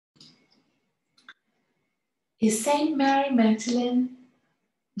Is Saint Mary Magdalene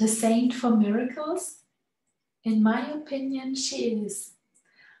the saint for miracles? In my opinion, she is.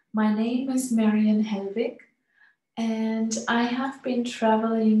 My name is Marian Helvig, and I have been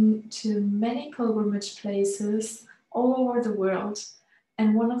traveling to many pilgrimage places all over the world.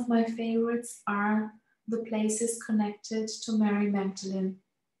 And one of my favorites are the places connected to Mary Magdalene.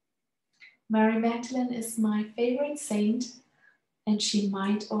 Mary Magdalene is my favorite saint, and she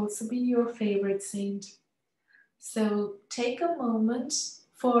might also be your favorite saint. So take a moment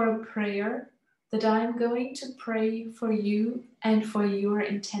for a prayer that I'm going to pray for you and for your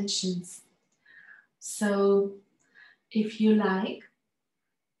intentions. So if you like,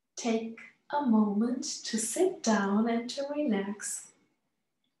 take a moment to sit down and to relax.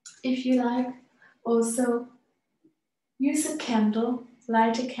 If you like, also use a candle,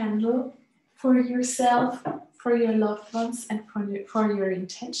 light a candle for yourself, for your loved ones, and for your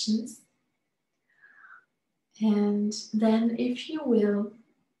intentions. And then, if you will,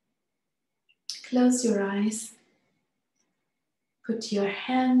 close your eyes, put your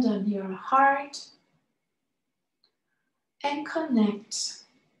hand on your heart, and connect.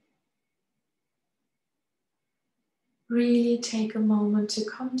 Really take a moment to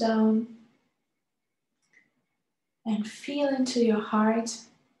come down and feel into your heart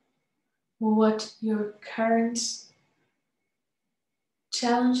what your current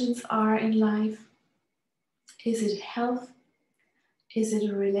challenges are in life. Is it health? Is it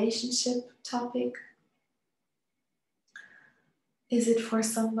a relationship topic? Is it for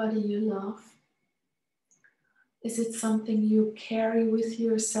somebody you love? Is it something you carry with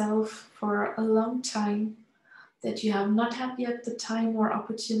yourself for a long time that you have not had yet the time or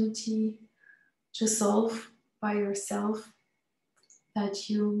opportunity to solve by yourself, that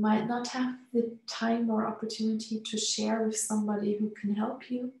you might not have the time or opportunity to share with somebody who can help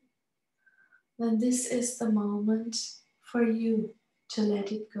you? Then this is the moment for you to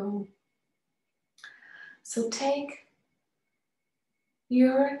let it go. So take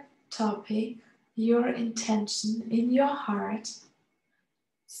your topic, your intention in your heart,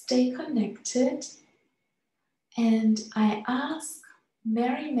 stay connected, and I ask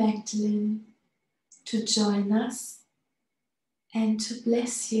Mary Magdalene to join us and to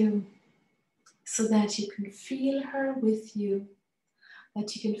bless you so that you can feel her with you,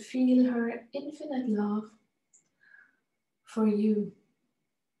 that you can feel her infinite love for you.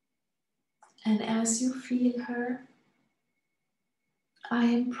 And as you feel her, I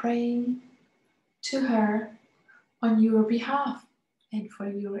am praying to her on your behalf and for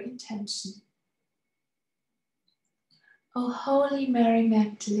your intention. O Holy Mary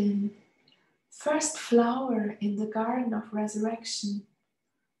Magdalene, first flower in the garden of resurrection,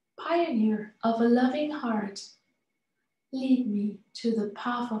 pioneer of a loving heart, lead me to the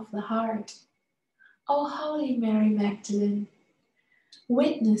path of the heart. O Holy Mary Magdalene,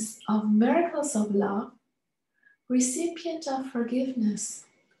 witness of miracles of love, recipient of forgiveness,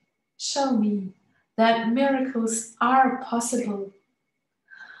 show me that miracles are possible.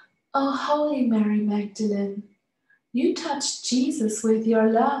 O Holy Mary Magdalene, you touched Jesus with your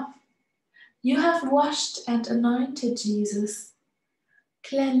love. You have washed and anointed Jesus.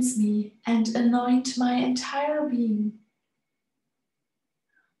 Cleanse me and anoint my entire being.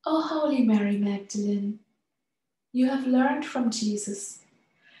 O Holy Mary Magdalene, you have learned from Jesus.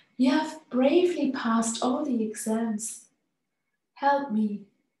 You have bravely passed all the exams. Help me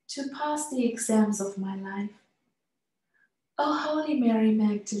to pass the exams of my life. O Holy Mary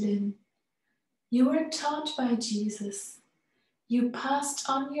Magdalene, you were taught by Jesus. You passed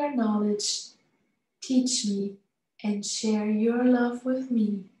on your knowledge. Teach me and share your love with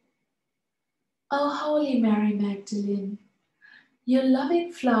me. O Holy Mary Magdalene, you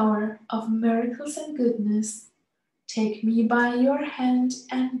loving flower of miracles and goodness, take me by your hand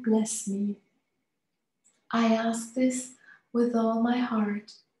and bless me. I ask this with all my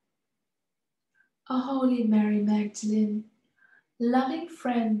heart. O Holy Mary Magdalene, loving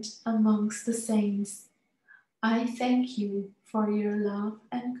friend amongst the saints, I thank you for your love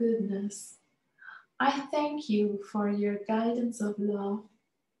and goodness. I thank you for your guidance of love.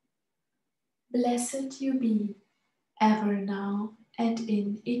 Blessed you be, ever now and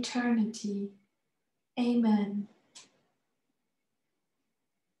in eternity. Amen.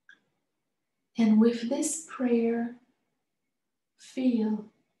 And with this prayer, feel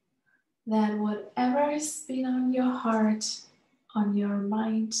that whatever has been on your heart, on your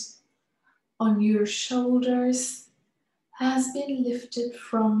mind, on your shoulders, has been lifted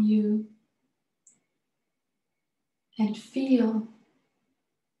from you. And feel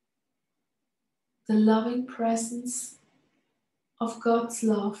the loving presence of God's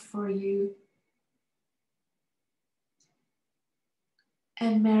love for you.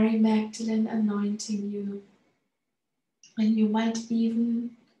 and Mary Magdalene anointing you. And you might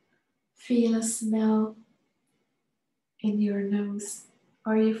even feel a smell in your nose,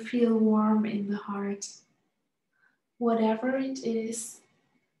 or you feel warm in the heart. Whatever it is,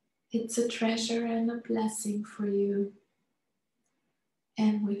 it's a treasure and a blessing for you.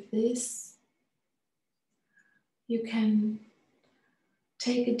 And with this, you can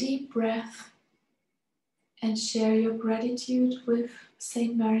take a deep breath and share your gratitude with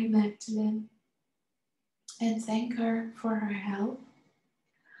Saint Mary Magdalene and thank her for her help.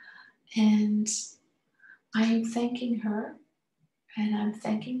 And I am thanking her, and I'm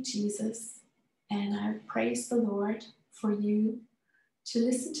thanking Jesus, and I praise the Lord for you to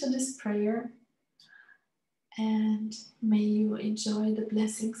listen to this prayer, and may you enjoy the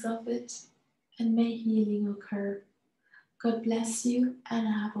blessings of it, and may healing occur. God bless you, and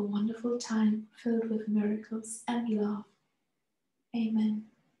have a wonderful time filled with miracles and love. Amen.